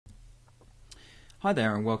Hi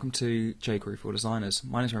there and welcome to jQuery for Designers.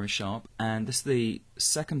 My name is Remy Sharp and this is the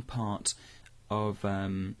second part of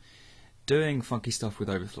doing funky stuff with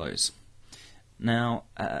overflows. Now,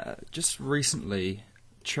 just recently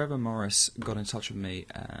Trevor Morris got in touch with me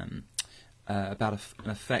about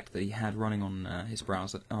an effect that he had running on his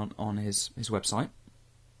browser, on his website,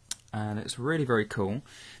 and it's really very cool.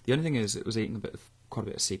 The only thing is it was eating quite a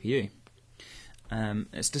bit of CPU.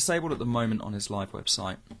 It's disabled at the moment on his live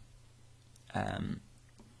website.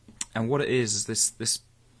 And what it is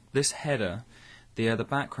this header, the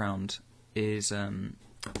background is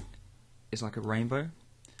like a rainbow.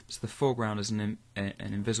 So the foreground is an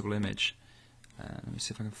invisible image. Let me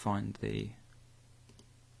see if I can find the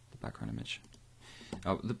background image.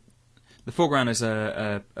 Oh, the foreground is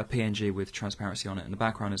a PNG with transparency on it, and the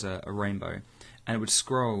background is a rainbow, and it would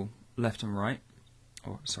scroll left and right,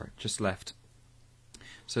 or sorry, just left.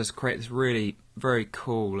 So it's create this really very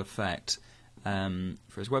cool effect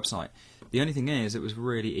for his website. The only thing is, it was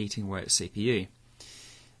really eating away at CPU.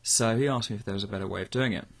 So he asked me if there was a better way of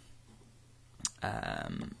doing it.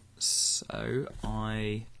 So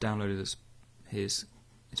I downloaded his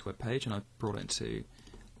web page and I brought it into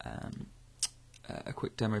a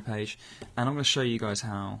quick demo page, and I'm going to show you guys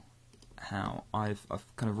how I've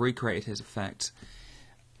kind of recreated his effect,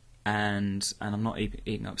 and I'm not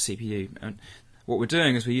eating up CPU. And what we're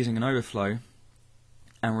doing is we're using an overflow,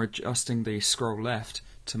 and we're adjusting the scroll left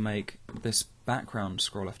to make this background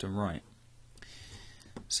scroll left and right.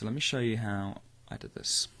 So let me show you how I did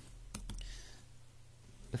this.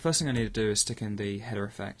 The first thing I need to do is stick in the header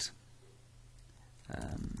effect.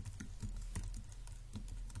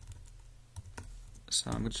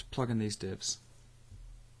 So I'm going to just plug in these divs.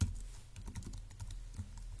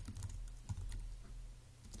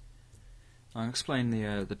 I'll explain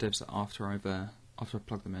the divs after I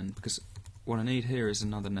plug them in, because what I need here is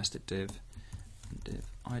another nested div. Div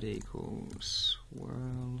id equals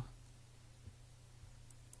swirl.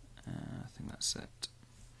 I think that's it.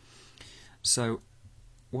 So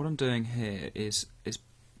what I'm doing here is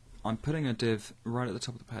I'm putting a div right at the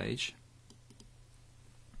top of the page,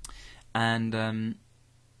 and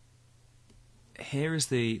here is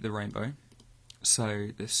the rainbow. So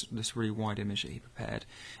this really wide image that he prepared,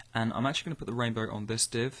 and I'm actually going to put the rainbow on this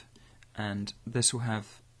div, and this will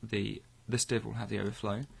have this div will have the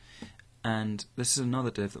overflow, and this is another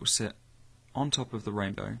div that will sit on top of the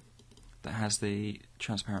rainbow that has the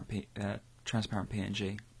transparent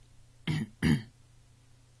PNG.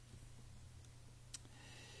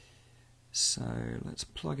 So let's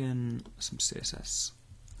plug in some CSS.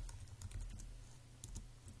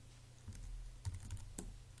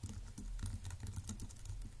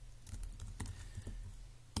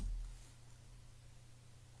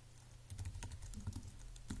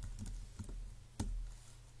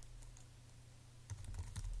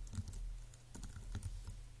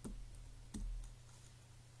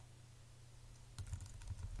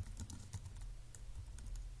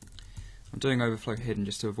 I'm doing overflow hidden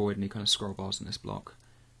just to avoid any kind of scroll bars in this block.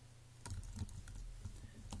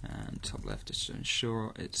 And top left is to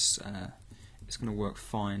ensure it's going to work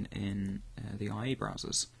fine in the IE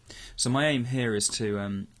browsers. So my aim here is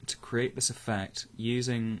to create this effect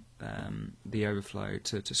using the overflow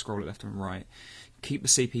to scroll it left and right, keep the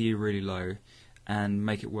CPU really low, and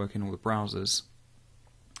make it work in all the browsers,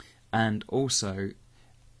 and also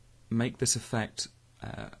make this effect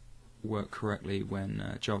work correctly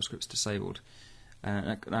when JavaScript's disabled.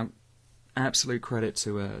 Absolute credit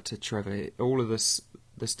to Trevor. All of this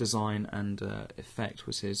design and effect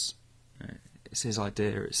was his. It's his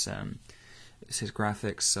idea. It's his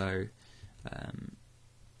graphics. So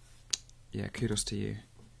yeah, kudos to you.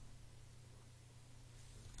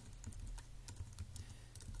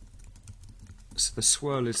 So the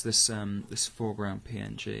swirl is this foreground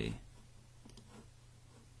PNG.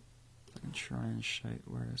 I can try and show it.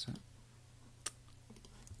 Where is it?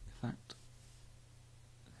 In fact,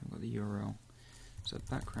 I've got the URL. So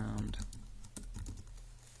background.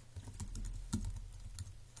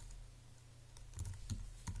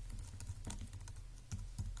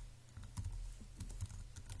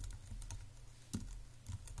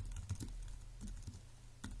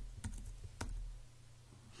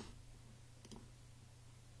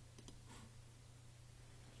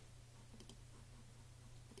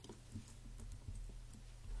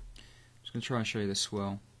 I'm going to try and show you the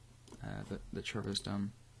swirl that Trevor's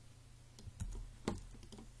done.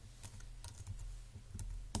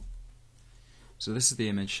 So this is the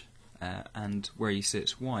image, and where you see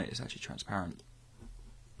it's white, it's actually transparent.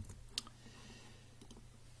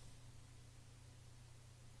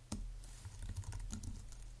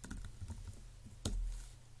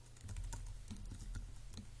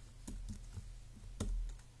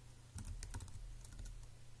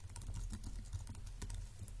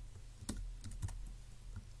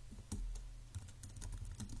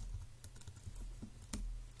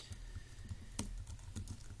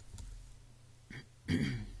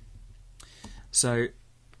 So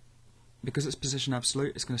because it's position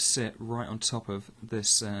absolute, it's going to sit right on top of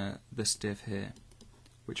this this div here,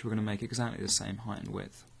 which we're going to make exactly the same height and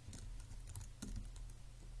width.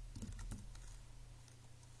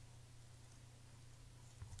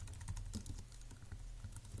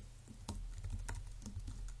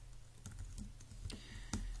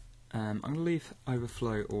 I'm going to leave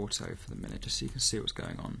overflow auto for the minute, just so you can see what's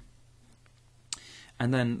going on.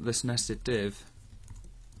 And then this nested div,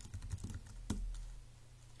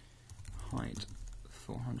 height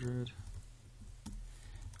 400,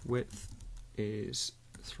 width is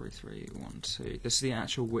 3312. This is the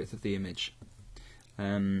actual width of the image.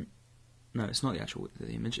 No, it's not the actual width of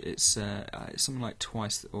the image. It's something like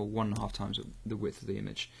twice or 1.5 times the width of the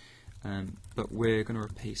image. But we're going to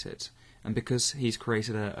repeat it. And because he's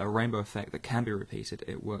created a rainbow effect that can be repeated,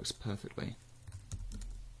 it works perfectly.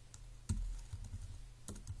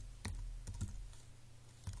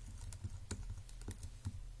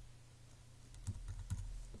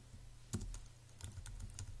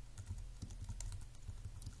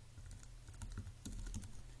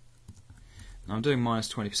 Now I'm doing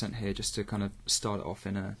minus 20% here just to kind of start it off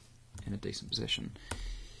in a decent position.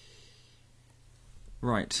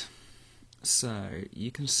 Right. So you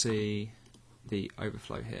can see the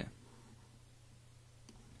overflow here.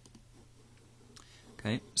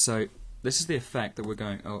 Okay, so this is the effect that we're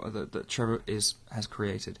going, that Trevor has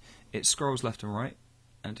created. It scrolls left and right,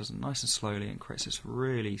 and it does it nice and slowly, and creates this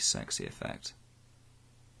really sexy effect.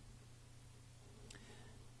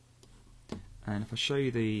 And if I show you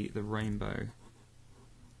the rainbow,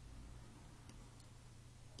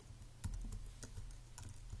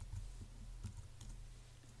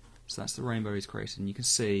 so that's the rainbow he's created, and you can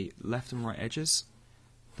see left and right edges,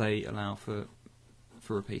 they allow for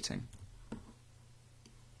repeating.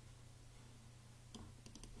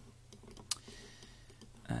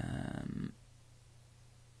 I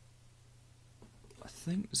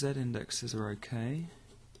think Z indexes are okay.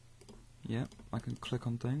 Yep, I can click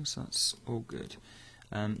on things, so that's all good.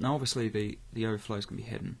 Now obviously the overflows can be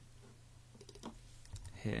hidden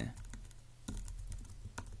here.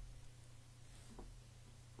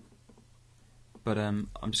 But I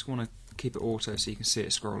just want to keep it auto so you can see it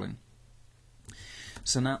scrolling.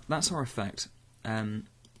 So now that's our effect. And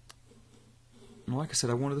like I said,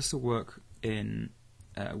 I wanted this to work in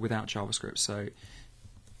without JavaScript. So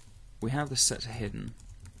we have this set to hidden.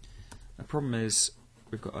 The problem is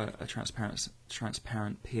we've got a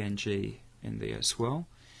transparent PNG in the swirl.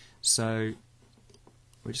 So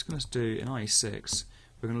we're just going to do in IE6.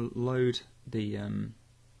 We're going to load the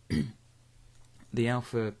the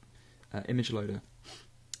alpha image loader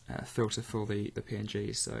filter for the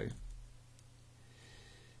PNG. So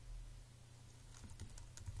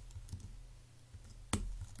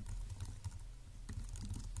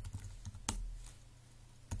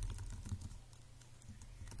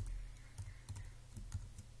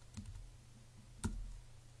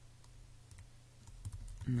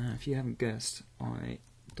now, if you haven't guessed, I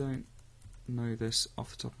don't know this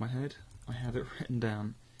off the top of my head. I have it written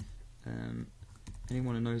down.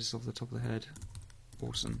 Anyone who knows this off the top of the head,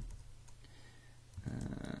 awesome.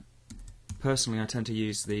 Personally, I tend to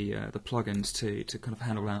use the plugins to kind of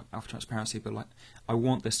handle out alpha transparency, but like I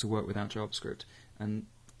want this to work without JavaScript, and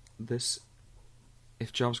this,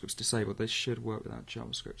 if JavaScript's disabled, this should work without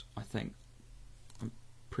JavaScript. I think. I'm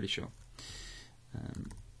pretty sure.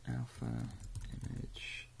 Alpha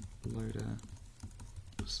image loader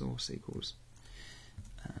source equals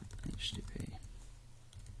HTTP.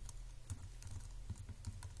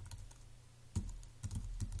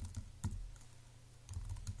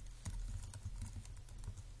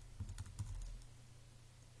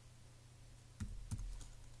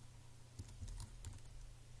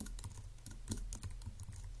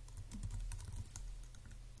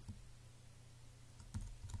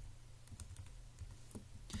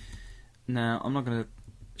 Now, I'm not going to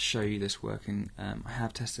show you this working. I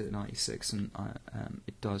have tested it in IE6, and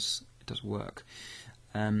it does work.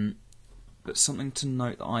 But something to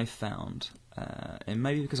note that I found, and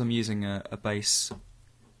maybe because I'm using the base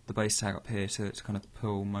tag up here to kind of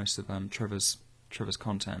pull most of Trevor's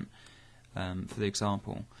content for the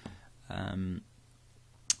example,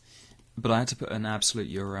 but I had to put an absolute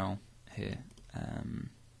URL here.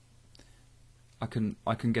 I can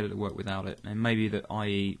get it to work without it, and maybe that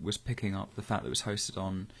IE was picking up the fact that it was hosted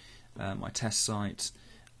on my test site.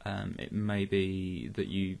 It may be that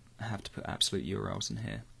you have to put absolute URLs in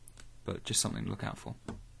here, but just something to look out for.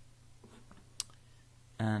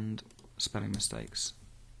 And spelling mistakes.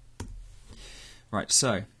 Right,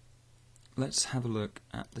 so let's have a look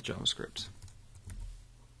at the JavaScript.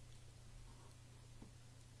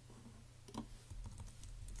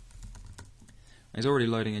 It's already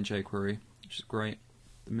loading in jQuery, which is great,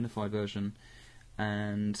 the minified version,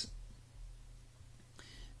 and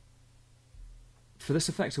for this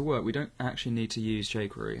effect to work we don't actually need to use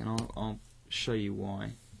jQuery, and I'll show you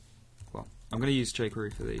why. Well, I'm going to use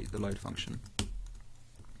jQuery for the load function.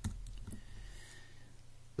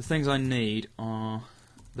 The things I need are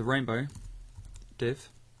the rainbow div,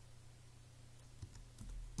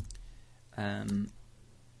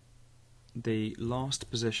 the last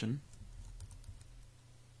position,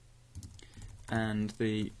 and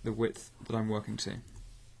the width that I'm working to.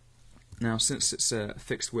 Now, since it's a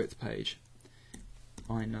fixed width page,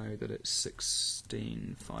 I know that it's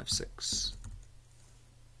 1656.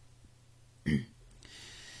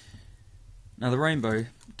 Now the rainbow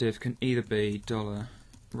div can either be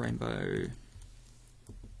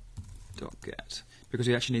 $rainbow.get, because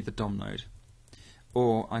we actually need the DOM node,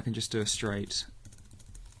 or I can just do a straight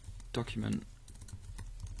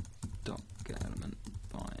document.getElement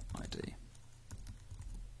by ID.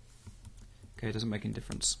 Okay, it doesn't make any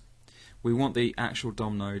difference. We want the actual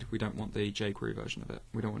DOM node. We don't want the jQuery version of it.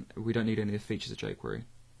 We don't need any of the features of jQuery.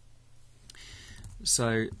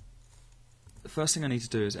 So the first thing I need to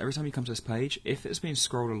do is every time you come to this page, if it's been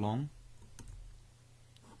scrolled along,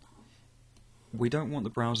 we don't want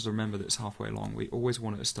the browser to remember that it's halfway along. We always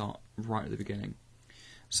want it to start right at the beginning.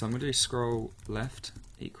 So I'm going to do scrollLeft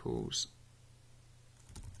equals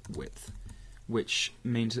width, which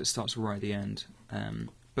means it starts right at the end.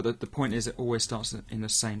 But the point is it always starts in the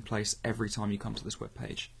same place every time you come to this web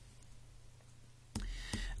page.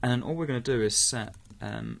 And then all we're going to do is set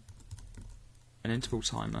an interval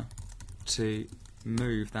timer to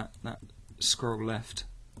move that scroll left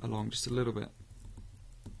along just a little bit.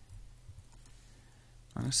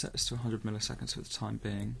 I'm going to set this to 100 milliseconds for the time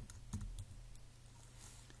being.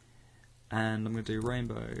 And I'm going to do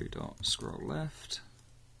rainbow.scrollLeft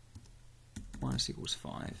minus equals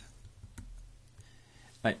 5.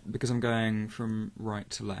 Because I'm going from right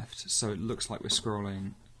to left, so it looks like we're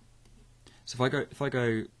scrolling. So if I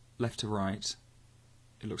go left to right,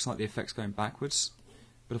 it looks like the effect's going backwards.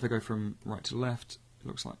 But if I go from right to left, it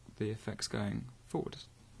looks like the effect's going forward.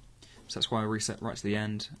 So that's why I reset right to the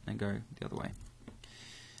end and go the other way.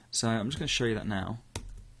 So I'm just going to show you that now.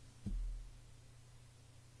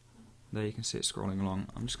 There you can see it scrolling along.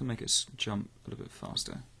 I'm just going to make it jump a little bit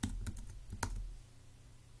faster.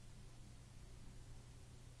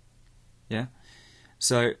 Yeah,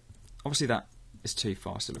 so obviously that is too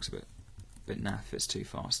fast. It looks a bit naff if it's too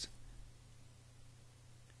fast.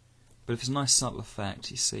 But if it's a nice subtle effect,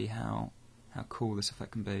 you see how cool this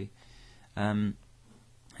effect can be. And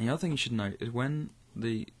the other thing you should note is when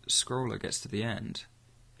the scroller gets to the end,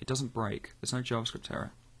 it doesn't break. There's no JavaScript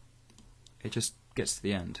error. It just gets to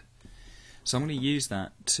the end. So I'm going to use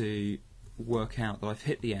that to work out that I've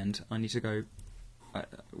hit the end. I need to go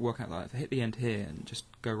work out that I've hit the end here and just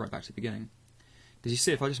go right back to the beginning. Because you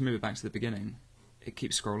see, if I just move it back to the beginning, it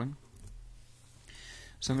keeps scrolling.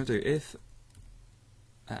 So I'm going to do if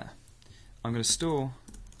I'm going to store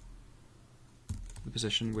the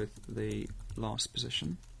position with the last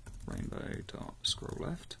position,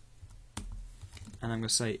 rainbow.scrollLeft, and I'm going to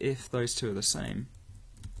say if those two are the same,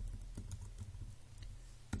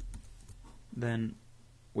 then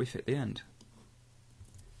we've hit the end.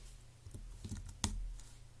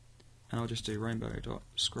 And I'll just do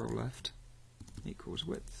rainbow.scrollLeft equals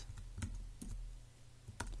width.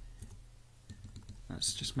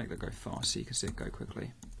 Let's just make that go fast so you can see it go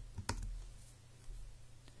quickly.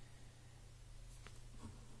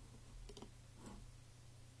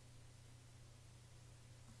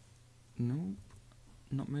 Nope,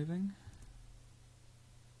 not moving.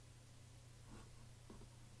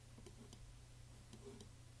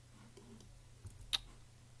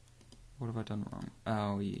 What have I done wrong?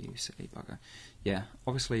 Oh, you silly bugger. Yeah,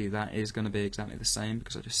 obviously that is going to be exactly the same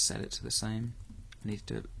because I just set it to the same. I need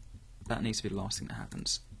to do it. That needs to be the last thing that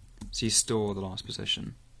happens. So you store the last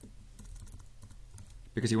position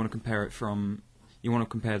because you want to compare it from. You want to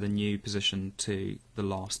compare the new position to the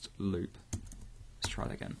last loop. Let's try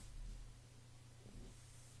that again.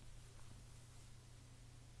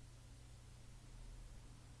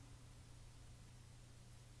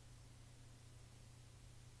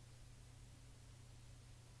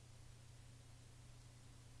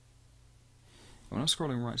 When I'm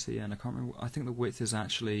scrolling right to the end, I can't remember. I think the width is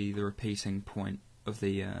actually the repeating point of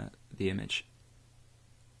the image.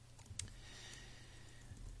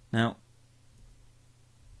 Now,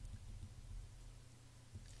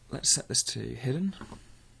 let's set this to hidden.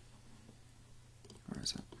 Where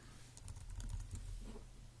is it?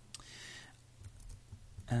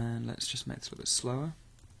 And let's just make this a little bit slower.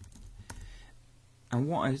 And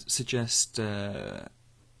what I suggest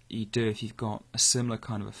you do if you've got a similar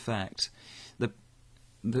kind of effect,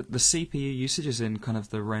 the CPU usage is in kind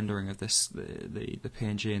of the rendering of this, the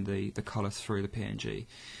PNG and the colour through the PNG.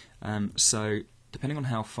 So depending on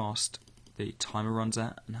how fast the timer runs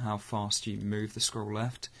at and how fast you move the scroll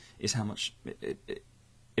left is how much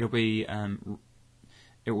it'll be.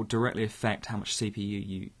 It will directly affect how much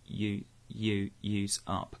CPU you use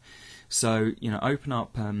up. So open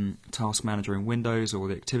up Task Manager in Windows or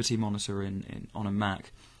the Activity Monitor on a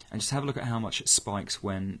Mac, and just have a look at how much it spikes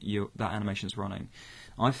when that animation is running.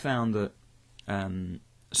 I found that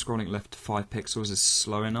scrolling left 5 pixels is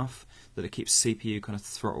slow enough that it keeps CPU kind of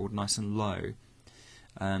throttled nice and low,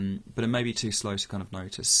 but it may be too slow to kind of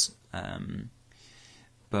notice.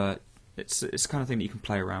 But it's the kind of thing that you can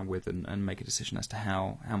play around with and make a decision as to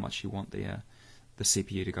how much you want the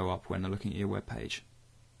CPU to go up when they're looking at your web page.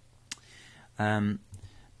 But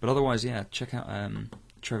otherwise, yeah, check out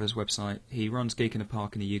Trevor's website. He runs Geek in a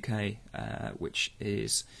Park in the UK, which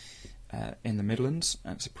is in the Midlands,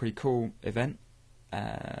 and it's a pretty cool event.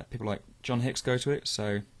 People like John Hicks go to it,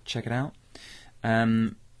 so check it out.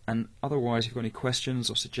 And otherwise, if you've got any questions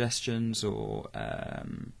or suggestions or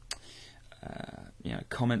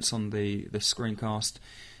comments on the screencast,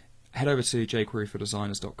 head over to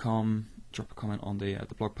jqueryfordesigners.com, drop a comment on the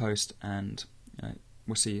blog post, and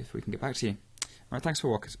we'll see if we can get back to you. Alright, thanks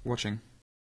for watching.